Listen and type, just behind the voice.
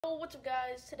What's up,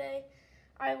 guys? Today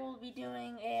I will be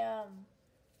doing a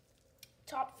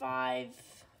top 5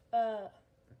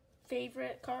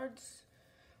 favorite cards,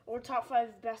 or top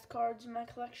 5 best cards in my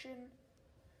collection.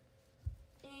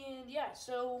 And yeah,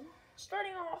 so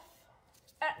starting off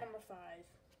at number 5,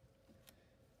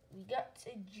 we got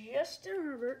a Justin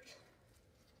Herbert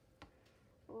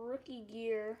Rookie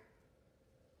Gear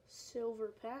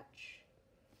Silver Patch.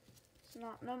 It's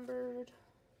not numbered.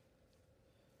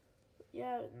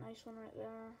 Yeah, nice one right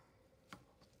there.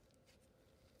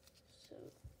 So,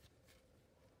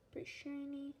 pretty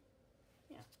shiny.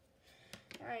 Yeah.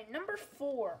 Alright, number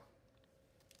 4.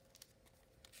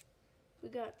 We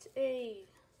got a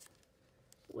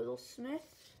Will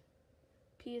Smith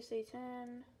PSA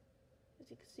 10, as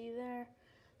you can see there.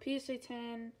 PSA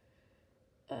 10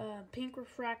 Pink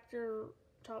Refractor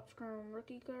Topps Chrome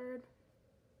rookie card.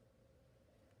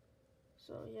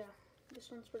 So yeah, this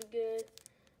one's pretty good.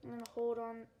 I'm gonna hold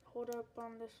up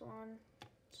on this one.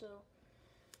 So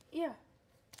yeah,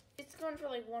 it's going for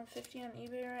like $150 on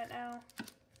eBay right now.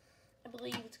 I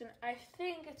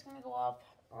think it's gonna go up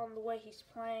on the way he's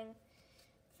playing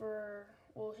for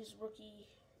his rookie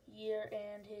year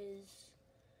and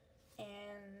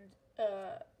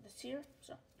this year.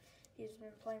 So he's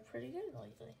been playing pretty good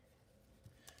lately.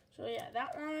 So yeah,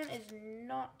 that one is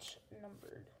not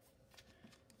numbered.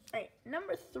 Alright,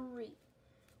 number 3.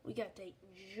 We got the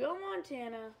Joe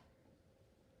Montana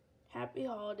Happy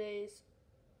Holidays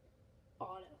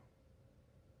auto.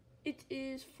 It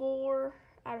is 4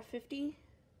 out of 50.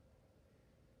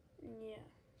 Yeah.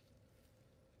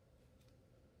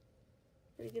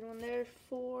 Pretty good one there.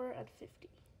 4 out of 50.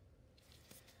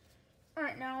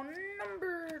 Alright, now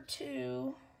number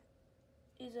 2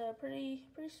 is a pretty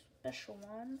special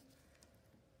one.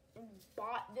 I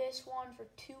bought this one for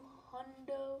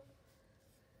 $200,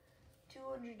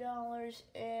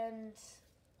 and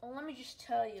let me just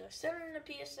tell you, I sent in a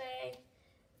PSA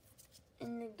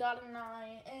and it got a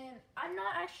 9, and I'm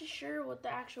not actually sure what the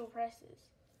actual price is.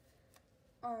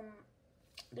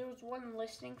 There was one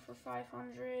listing for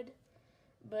 $500,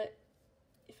 but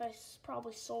if I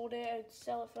probably sold it, I'd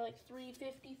sell it for like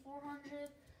 $350, $400.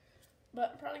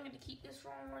 But I'm probably going to keep this for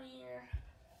 1 more year,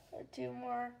 or 2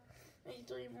 more, maybe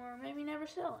 3 more, maybe never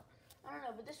sell it. I don't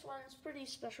know, but this one's pretty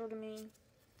special to me.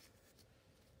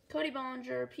 Cody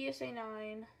Bellinger, PSA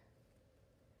 9,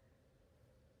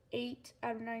 8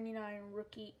 out of 99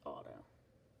 rookie auto.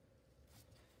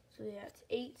 So yeah, it's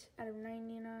 8 out of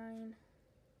 99.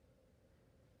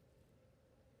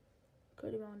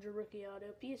 Cody Bellinger rookie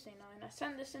auto, PSA 9. I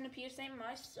sent this in a PSA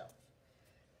myself.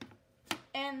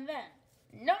 And then,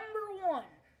 number 1,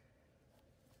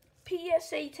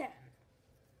 PSA 10.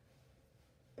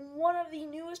 One of the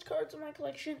newest cards in my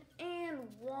collection and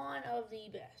one of the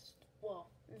best. Well,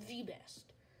 the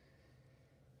best.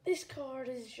 This card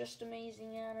is just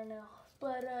amazing, I don't know.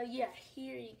 But yeah,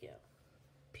 here you go.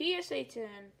 PSA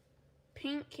 10,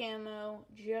 pink camo,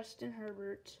 Justin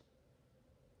Herbert,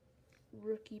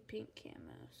 rookie pink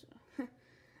camo. So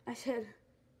I said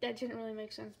that didn't really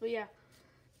make sense, but yeah.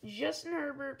 Justin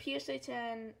Herbert, PSA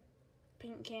 10,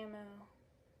 pink camo.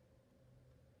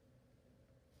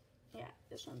 Yeah,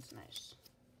 this one's nice.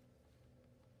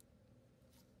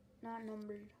 Not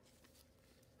numbered.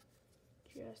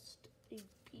 Just a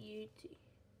beauty.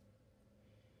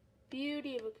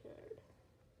 Beauty of a card.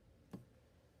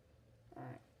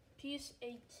 Alright,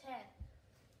 PSA 10.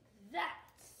 That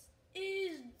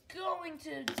is going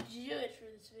to do it for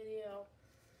this video.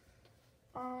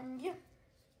 Yeah.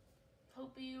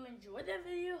 Hope you enjoyed that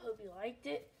video. Hope you liked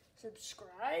it.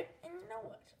 Subscribe, and you know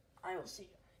what? I will see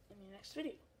you in the next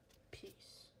video.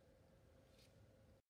 Peace.